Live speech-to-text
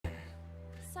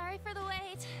Sorry for the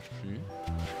wait.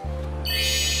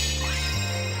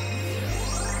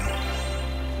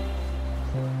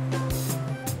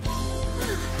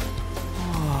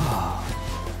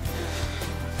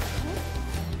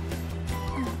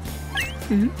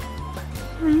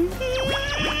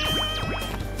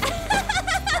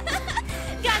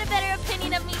 Got a better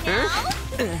opinion of me now?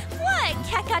 What?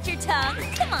 Cat got your tongue?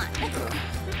 Come on.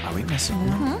 Are we messing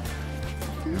around?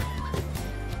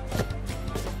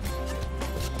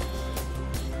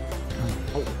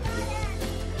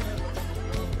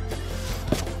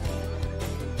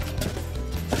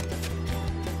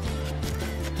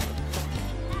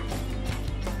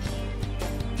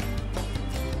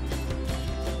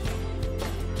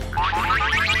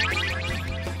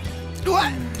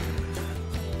 What?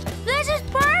 This is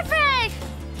perfect!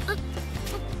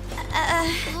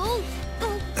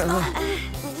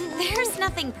 There's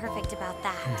nothing perfect about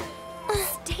that.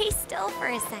 Stay still for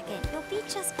a second. You'll be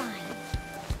just fine.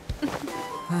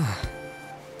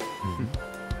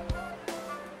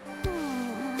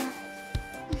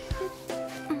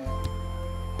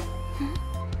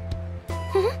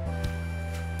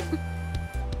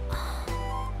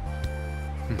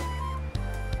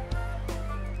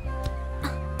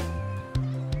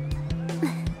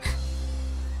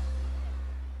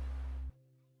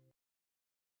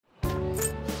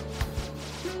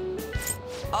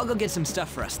 I'll go get some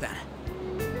stuff for us then.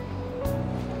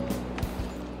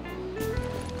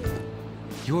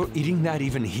 You're eating that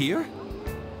even here?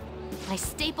 My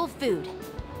staple food.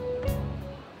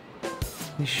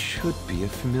 This should be a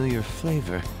familiar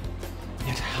flavor.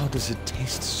 Yet how does it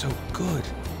taste so good?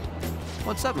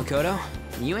 What's up, Makoto?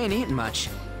 You ain't eating much.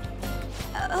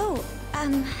 Not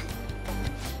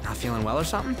feeling well or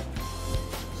something?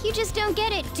 You just don't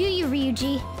get it, do you,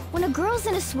 Ryuji? When a girl's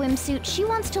in a swimsuit, she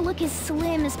wants to look as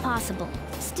slim as possible.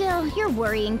 Still, you're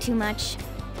worrying too much.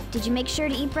 Did you make sure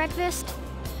to eat breakfast?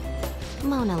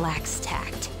 Mona lacks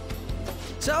tact.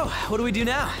 So, what do we do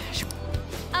now?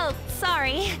 Oh,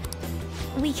 sorry.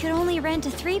 We could only rent a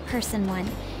 3-person one.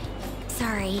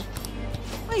 Sorry.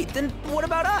 Wait, then what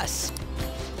about us?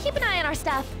 Keep an eye on our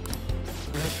stuff.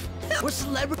 We're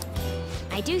celebrities.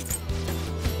 I do.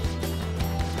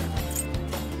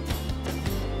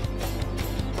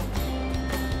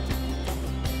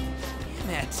 Damn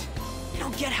it. You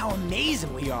don't get how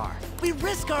amazing we are. We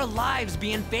risk our lives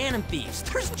being Phantom Thieves.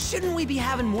 Shouldn't we be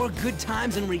having more good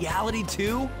times in reality,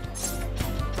 too?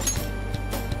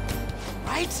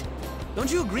 Right?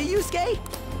 Don't you agree, Yusuke?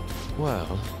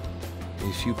 Well,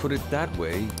 if you put it that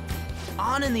way...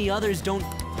 An and the others don't...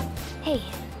 Hey,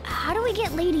 how do we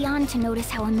get Lady An to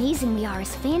notice how amazing we are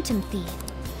as Phantom Thieves?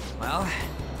 Well,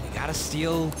 we gotta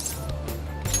steal...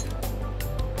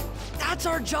 That's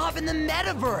our job in the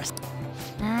metaverse!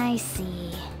 I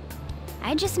see.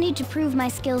 I just need to prove my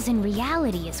skills in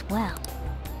reality as well.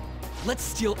 Let's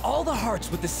steal all the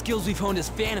hearts with the skills we've honed as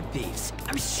Phantom Thieves.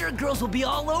 I'm sure girls will be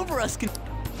all over us.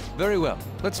 Very well,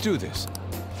 let's do this.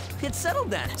 It's settled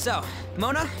then. So,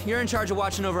 Mona, you're in charge of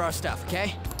watching over our stuff,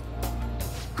 okay?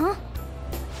 Huh?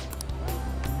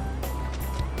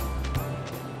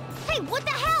 Hey, what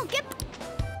the hell? Get...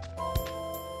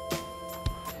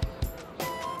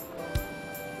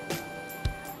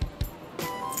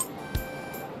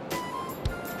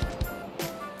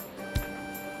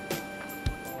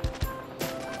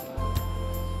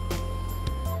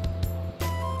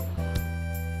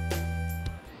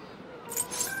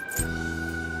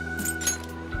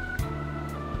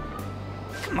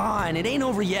 Come on, it ain't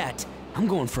over yet. I'm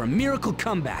going for a miracle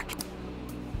comeback.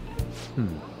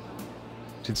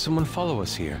 Did someone follow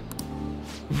us here?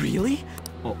 Really?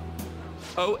 Oh.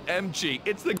 OMG,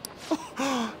 it's the...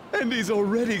 and he's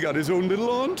already got his own little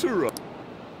entourage.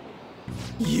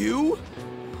 You?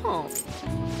 Oh.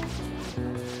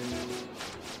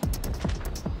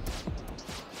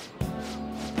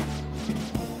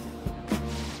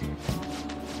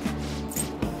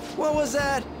 What was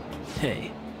that?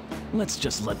 Hey, let's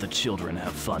just let the children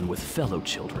have fun with fellow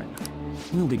children.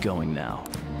 We'll be going now.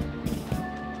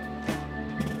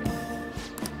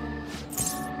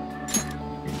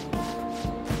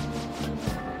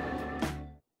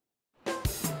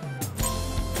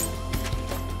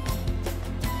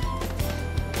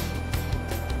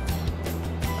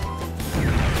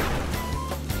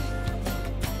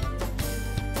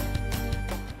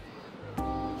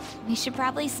 We should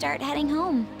probably start heading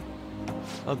home.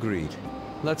 Agreed.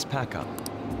 Let's pack up.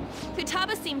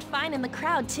 Futaba seemed fine in the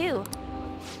crowd, too.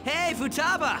 Hey,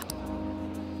 Futaba!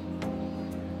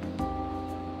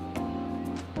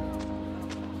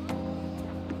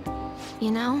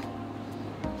 You know,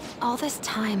 all this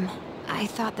time, I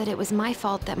thought that it was my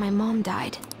fault that my mom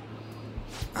died.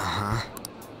 Uh-huh.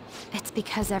 It's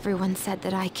because everyone said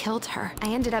that I killed her. I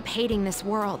ended up hating this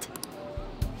world.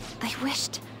 I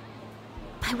wished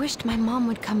my mom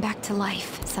would come back to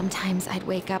life. Sometimes I'd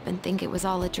wake up and think it was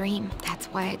all a dream. That's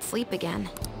why I'd sleep again.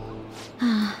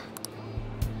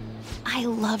 I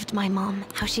loved my mom,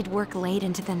 how she'd work late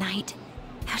into the night.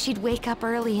 How she'd wake up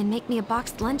early and make me a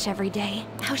boxed lunch every day.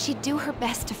 How she'd do her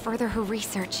best to further her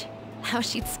research. How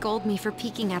she'd scold me for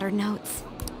peeking at her notes.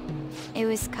 It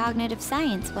was cognitive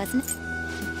science, wasn't it?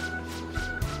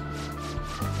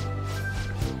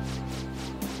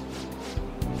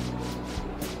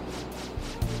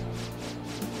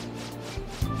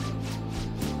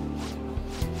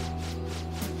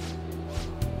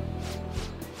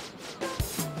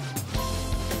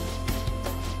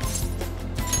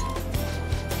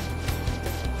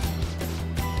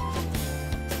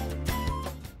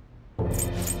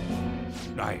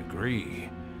 I agree.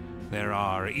 There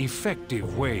are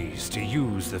effective ways to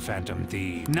use the Phantom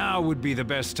Thief. Now would be the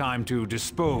best time to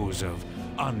dispose of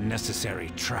unnecessary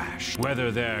trash,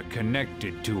 whether they're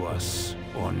connected to us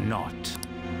or not.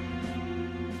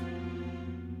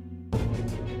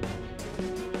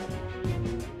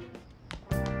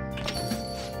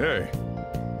 Hey.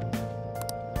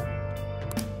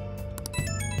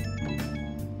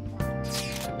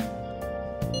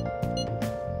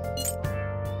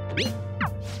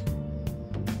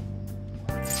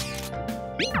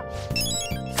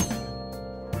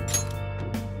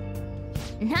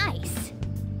 Nice.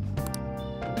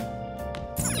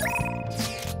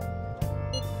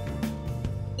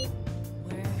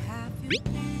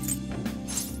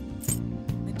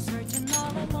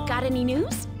 Got any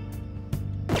news?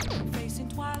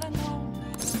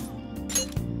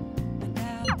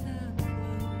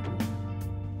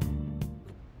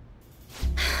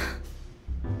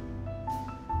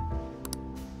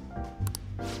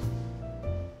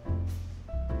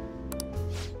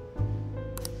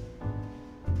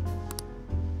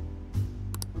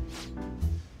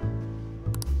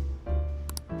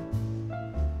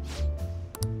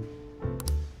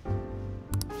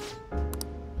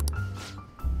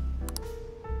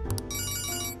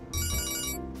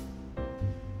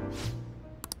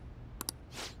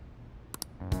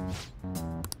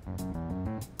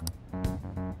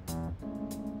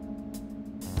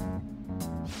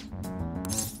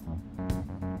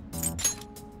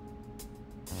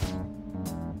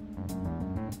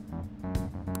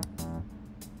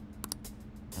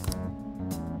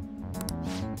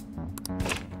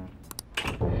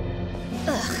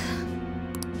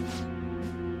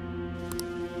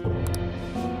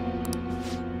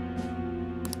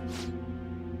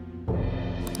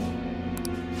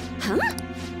 Huh?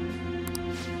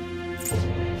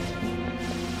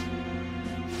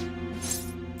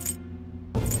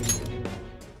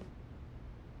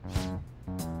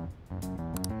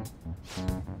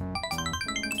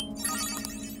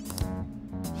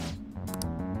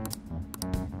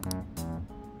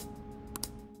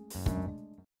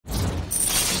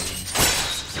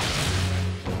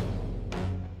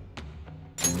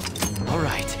 All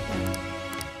right.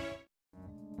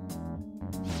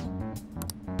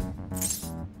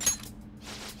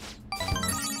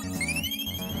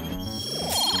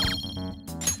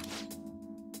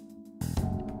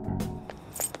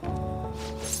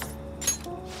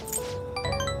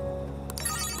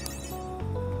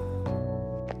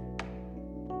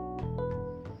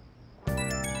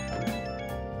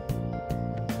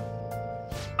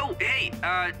 Oh, hey,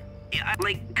 yeah,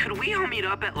 like, could we all meet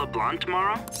up at LeBlanc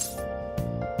tomorrow?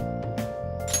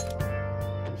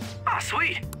 Ah,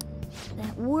 sweet.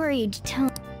 That worried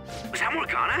tone. Was that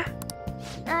Morgana?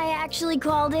 I actually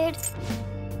called it.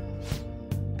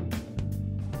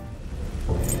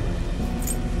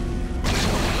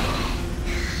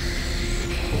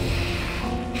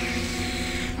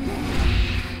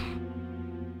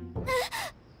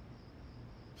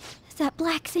 That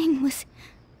black thing was...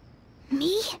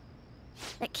 me?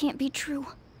 That can't be true.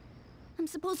 I'm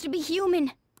supposed to be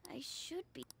human. I should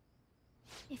be.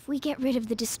 If we get rid of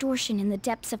the distortion in the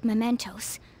depths of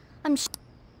mementos, I'm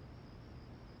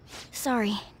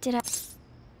sorry, did I...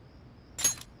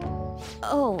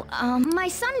 Oh, my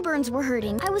sunburns were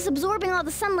hurting. I was absorbing all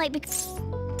the sunlight because...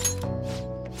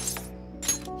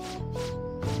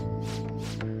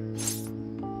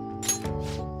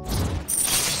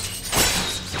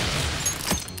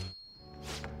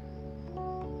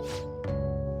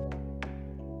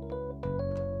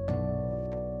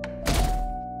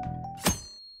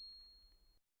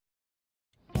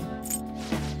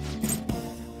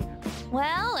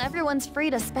 Well, everyone's free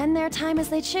to spend their time as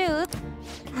they choose.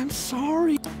 I'm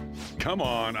sorry. Come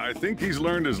on, I think he's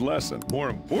learned his lesson.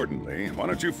 More importantly, why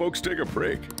don't you folks take a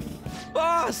break?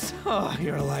 Boss! Oh,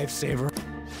 you're a lifesaver.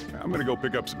 I'm gonna go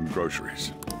pick up some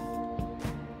groceries.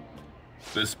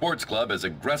 The sports club has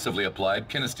aggressively applied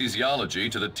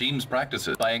kinesthesiology to the team's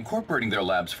practices. By incorporating their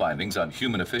lab's findings on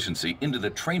human efficiency into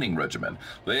the training regimen,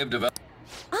 they have developed...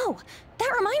 Oh,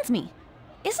 that reminds me.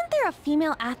 Isn't there a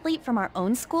female athlete from our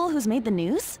own school who's made the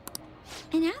news?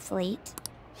 An athlete?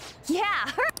 Yeah,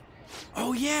 her...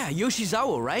 Oh yeah,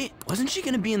 Yoshizawa, right? Wasn't she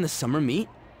gonna be in the summer meet?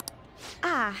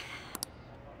 Ah,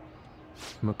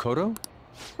 Makoto?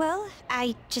 well,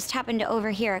 I just happened to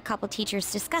overhear a couple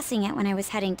teachers discussing it when I was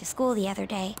heading to school the other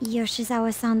day.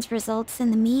 Yoshizawa-san's results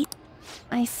in the meet.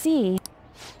 I see.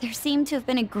 There seemed to have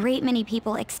been a great many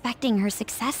people expecting her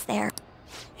success there.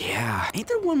 Yeah. Ain't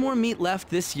there one more meet left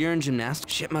this year in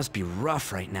gymnastics? Shit must be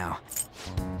rough right now.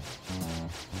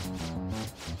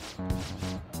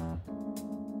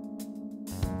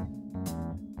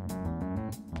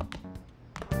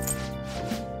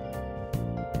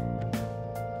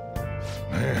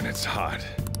 Man, it's hot.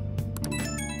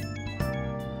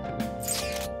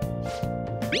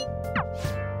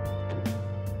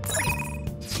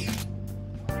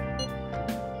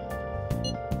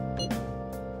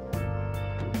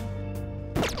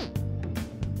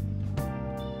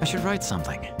 I should write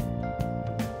something.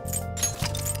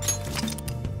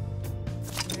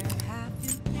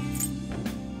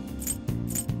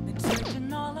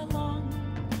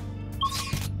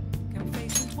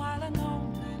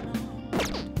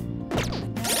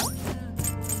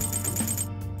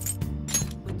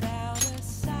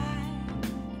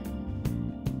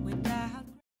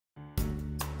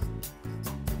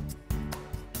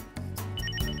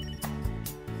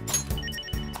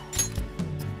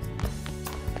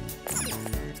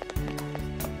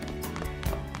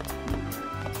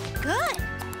 Good.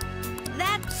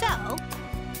 That's so.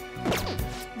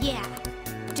 Yeah.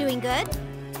 Doing good?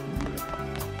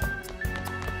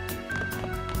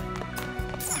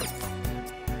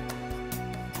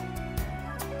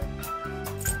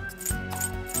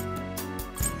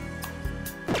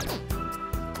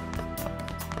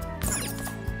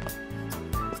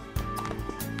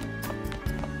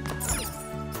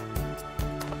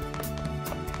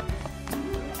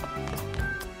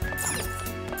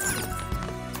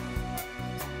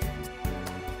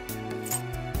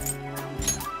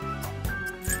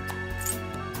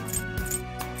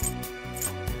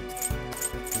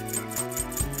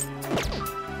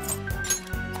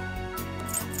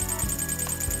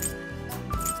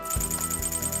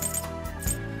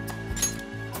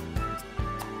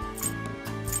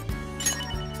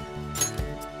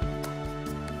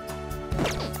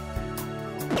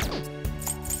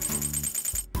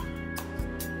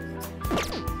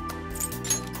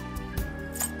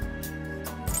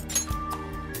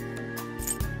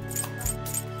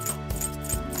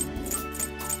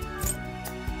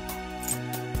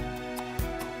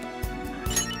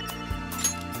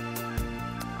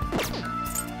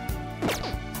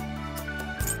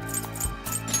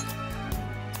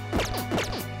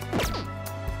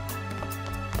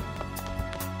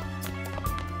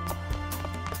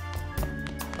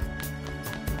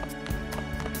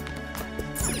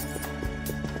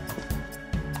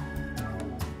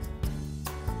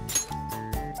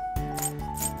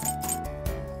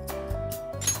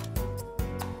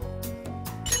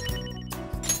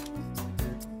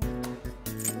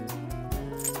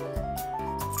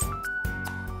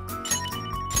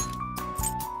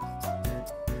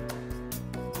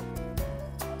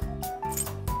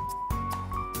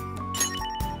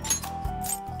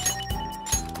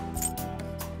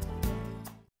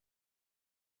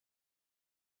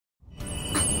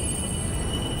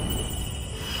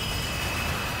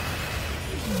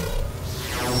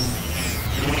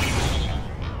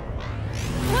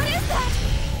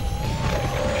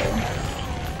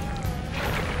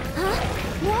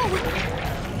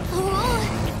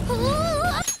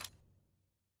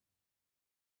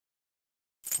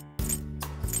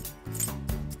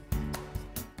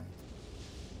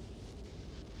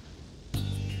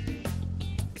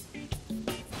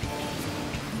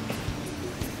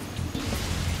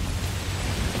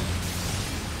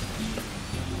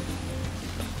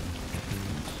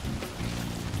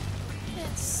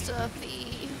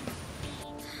 Stuffy.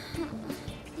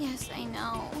 Yes, I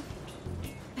know.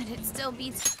 But it still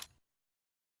beats...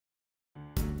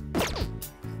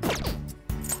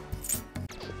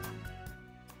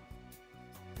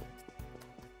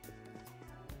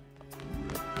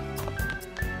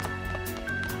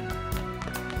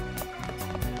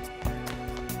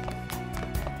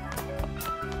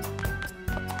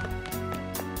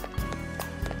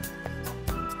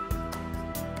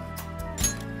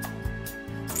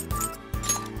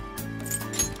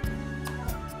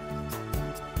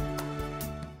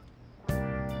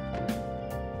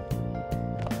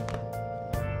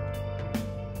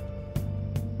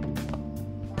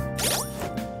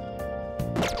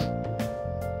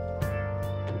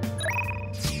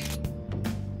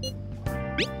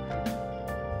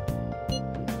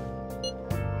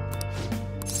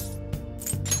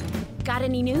 got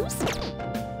any news?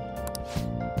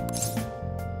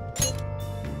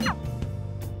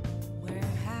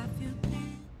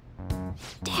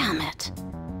 Damn it.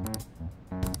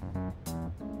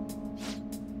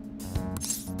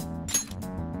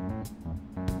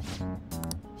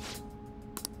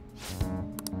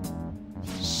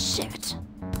 Shit.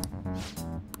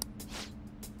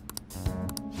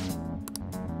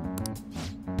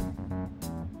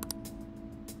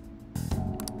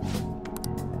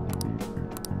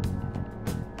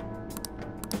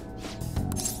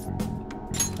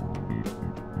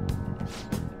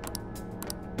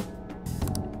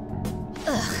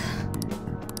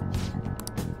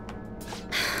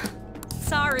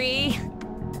 Sorry.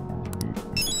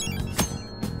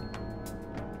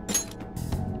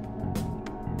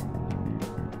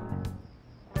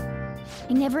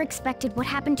 I never expected what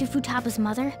happened to Futaba's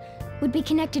mother would be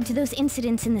connected to those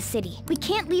incidents in the city. We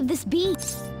can't leave this be!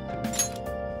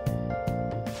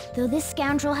 Though this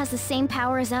scoundrel has the same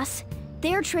power as us,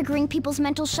 they're triggering people's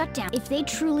mental shutdown if they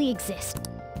truly exist.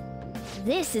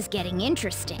 This is getting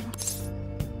interesting.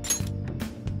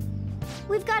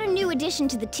 We've got a new addition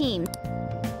to the team.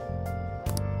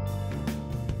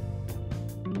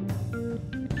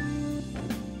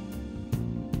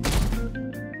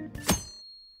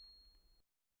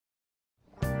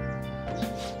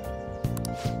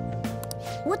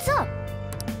 What's up?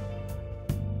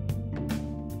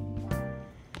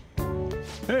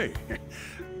 Hey,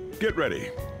 get ready.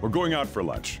 We're going out for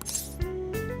lunch.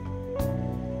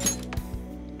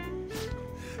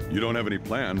 You don't have any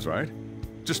plans, right?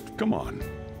 Just come on.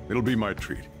 It'll be my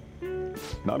treat.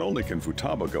 Not only can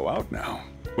Futaba go out now,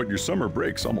 but your summer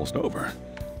break's almost over.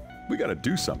 We gotta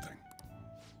do something.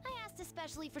 I asked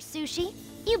especially for sushi.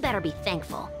 You better be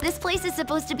thankful. This place is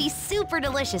supposed to be super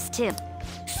delicious, too.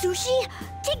 Sushi?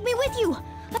 Take me with you!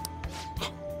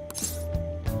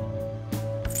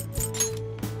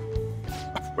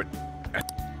 But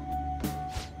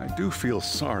I do feel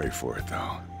sorry for it,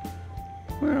 though.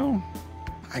 Well,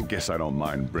 I guess I don't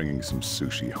mind bringing some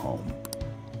sushi home.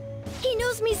 He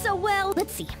knows me so well!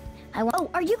 Let's see. Oh,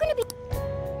 are you gonna be...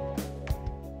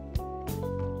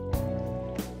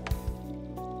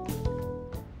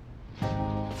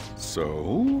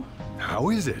 So, how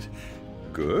is it?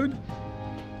 Good?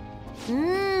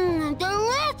 Mmm,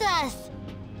 delicious!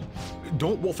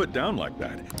 Don't wolf it down like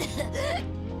that.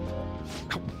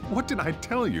 What did I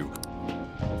tell you?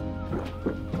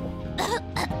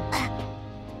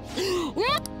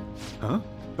 Huh?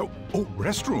 Oh,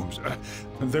 restrooms.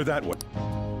 They're that way.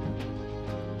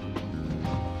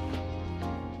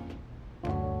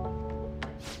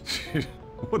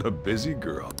 What a busy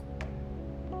girl.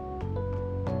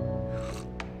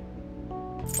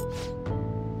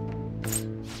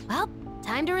 Well,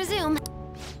 time to resume.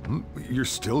 You're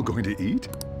still going to eat?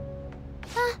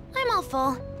 I'm all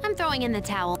full. I'm throwing in the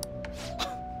towel.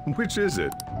 Which is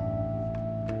it?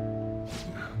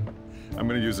 I'm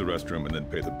gonna use the restroom and then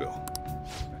pay the bill.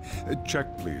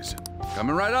 Check, please.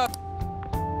 Coming right up.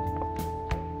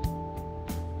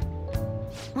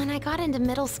 When I got into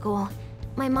middle school,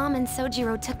 my mom and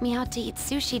Sojiro took me out to eat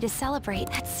sushi to celebrate.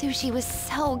 That sushi was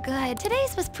so good.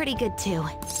 Today's was pretty good, too.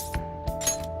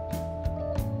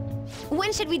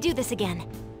 When should we do this again?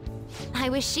 I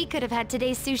wish she could have had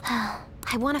today's sushi.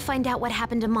 I want to find out what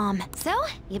happened to Mom. So,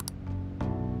 you...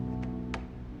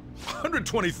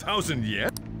 120,000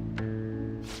 yen?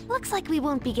 Looks like we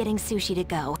won't be getting sushi to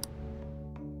go.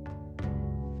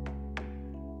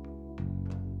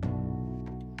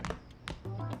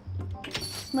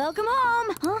 Welcome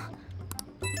home! Huh?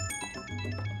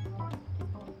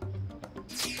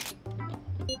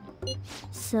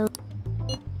 So...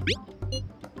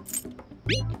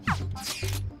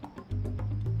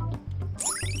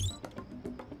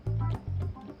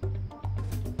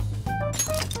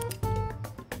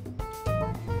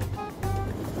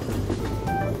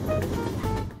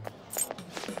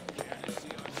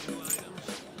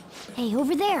 Hey,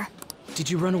 over there! Did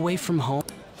you run away from home?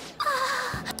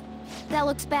 That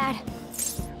looks bad.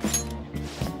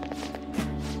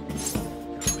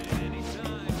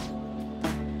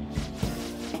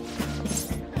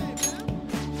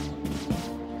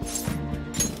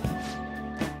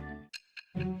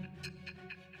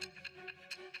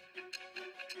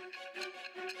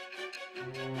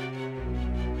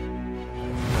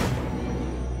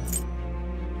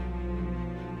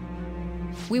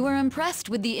 We were impressed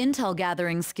with the intel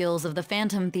gathering skills of the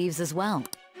Phantom Thieves as well.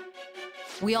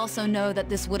 We also know that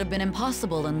this would have been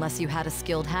impossible unless you had a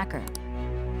skilled hacker.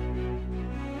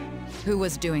 Who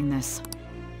was doing this?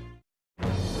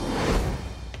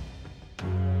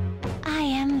 I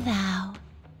am thou.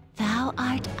 Thou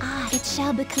art I. It shall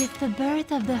shall be with the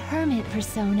birth of the hermit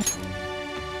persona.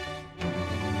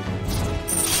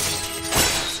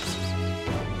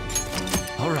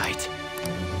 All right.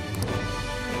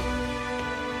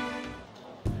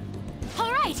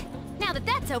 All right, now that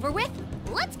that's over with,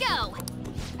 let's go.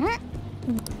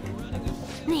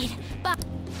 Nate, but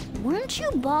weren't you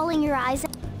bawling your eyes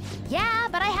out? Yeah,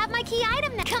 but I have my key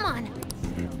item now. Come on.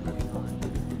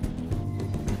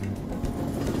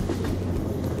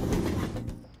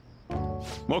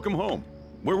 Welcome home.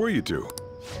 Where were you two?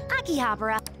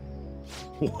 Akihabara.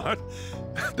 What?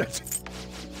 That's...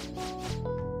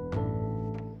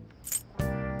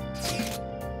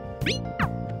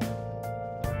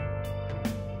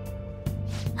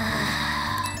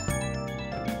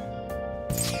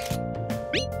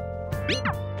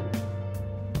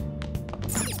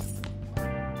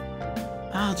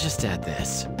 I'll just add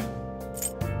this.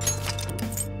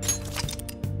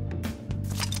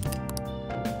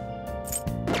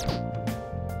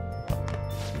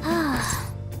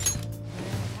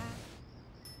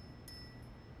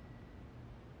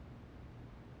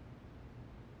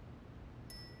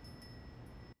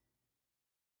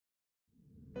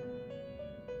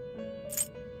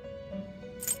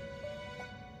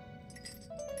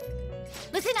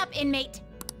 Listen up, inmate.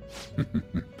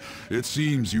 It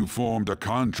seems you formed a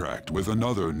contract with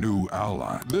another new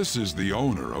ally. This is the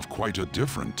owner of quite a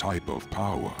different type of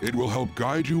power. It will help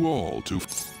guide you all to...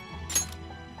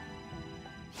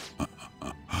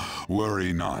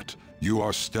 Worry not. You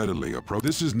are steadily approaching.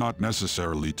 This is not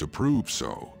necessarily to prove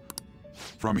so.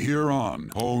 From here on,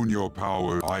 hone your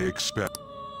power, I expect.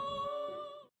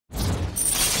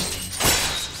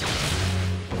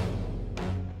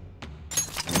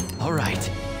 All right.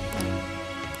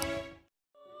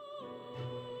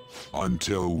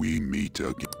 Until we meet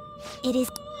again. It is...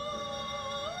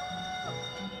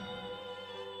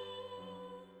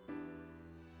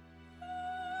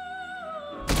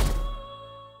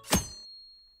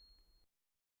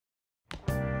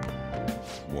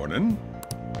 Morning.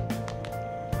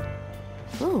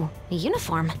 Ooh, a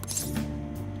uniform.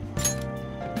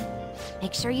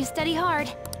 Make sure you study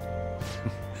hard.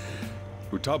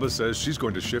 Futaba says she's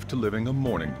going to shift to living a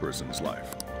morning person's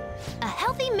life. A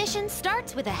healthy mission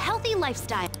starts with a healthy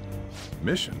lifestyle.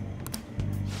 Mission?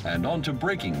 And on to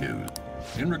breaking news.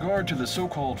 In regard to the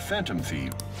so-called Phantom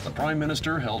Thief, the Prime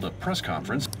Minister held a press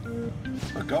conference.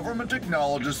 The government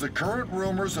acknowledges the current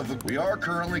rumors of the... We are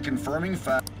currently confirming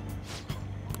fact...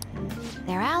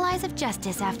 They're allies of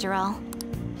justice, after all.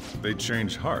 They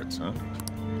changed hearts, huh?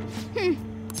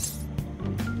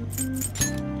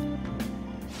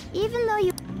 Even though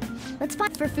you... Let's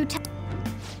fight for Futaba.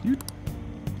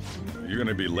 You're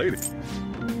gonna be late.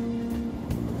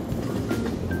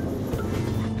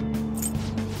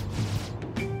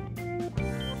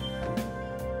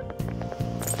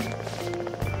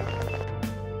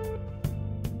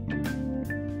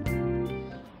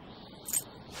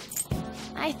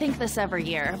 I think this every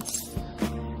year.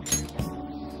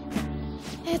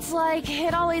 It's like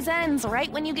it always ends right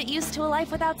when you get used to a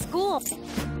life without school.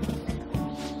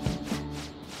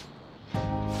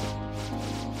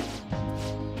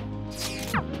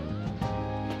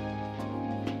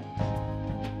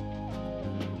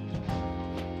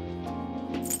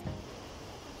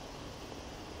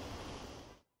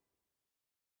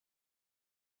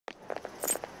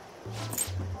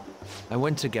 I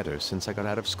went to get her since I got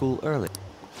out of school early.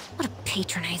 What a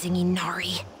patronizing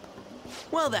Inari.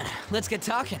 Well then, let's get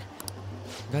talking.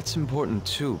 That's important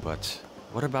too, but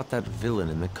what about that villain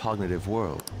in the cognitive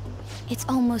world? It's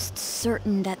almost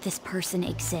certain that this person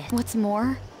exists. What's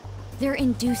more, they're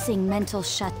inducing mental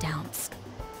shutdowns.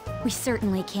 We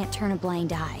certainly can't turn a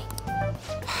blind eye.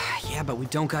 Yeah, but we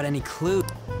don't got any clue.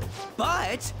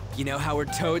 But, you know how we're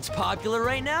totes popular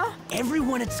right now?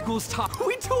 Everyone at school's top.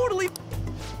 We totally...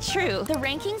 True. The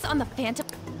rankings on the Phantom...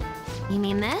 You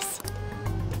mean this?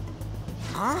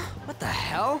 Huh? What the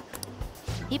hell?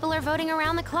 People are voting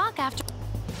around the clock after...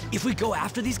 If we go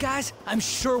after these guys, I'm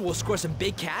sure we'll score some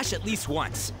big cash at least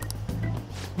once.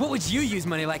 What would you use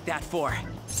money like that for?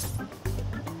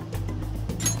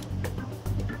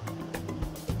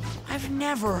 I've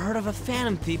never heard of a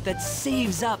Phantom Thief that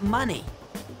saves up money.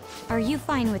 Are you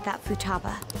fine with that,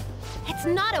 Futaba? It's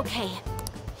not okay.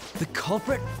 The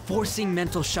culprit forcing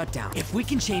mental shutdown. If we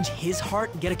can change his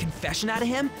heart and get a confession out of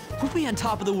him, we'll be on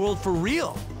top of the world for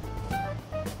real.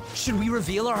 Should we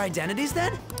reveal our identities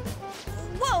then?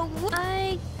 Whoa,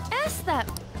 I guess that...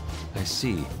 I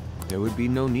see. There would be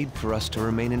no need for us to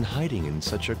remain in hiding in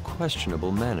such a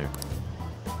questionable manner.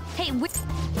 Hey,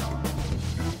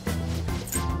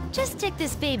 just stick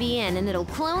this baby in and it'll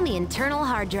clone the internal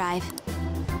hard drive.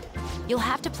 You'll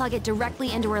have to plug it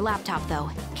directly into her laptop, though.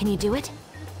 Can you do it?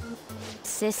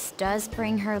 Sis does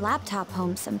bring her laptop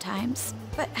home sometimes,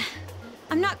 but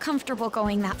I'm not comfortable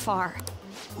going that far.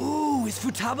 Ooh, is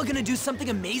Futaba gonna do something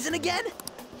amazing again?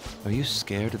 Are you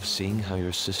scared of seeing how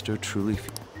your sister truly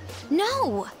feels?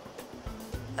 No!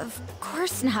 Of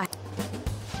course not.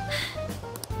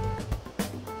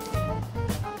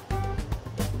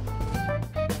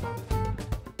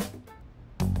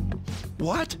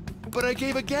 What? But I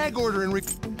gave a gag order and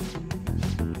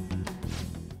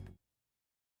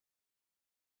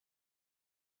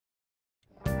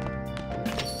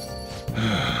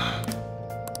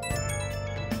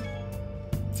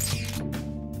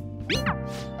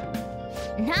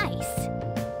Nice.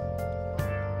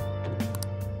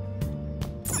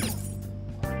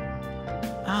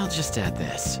 I'll just add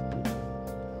this.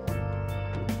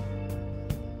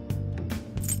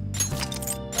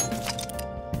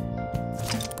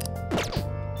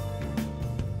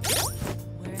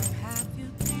 Where have you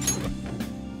been?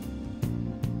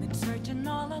 Been searching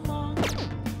all along.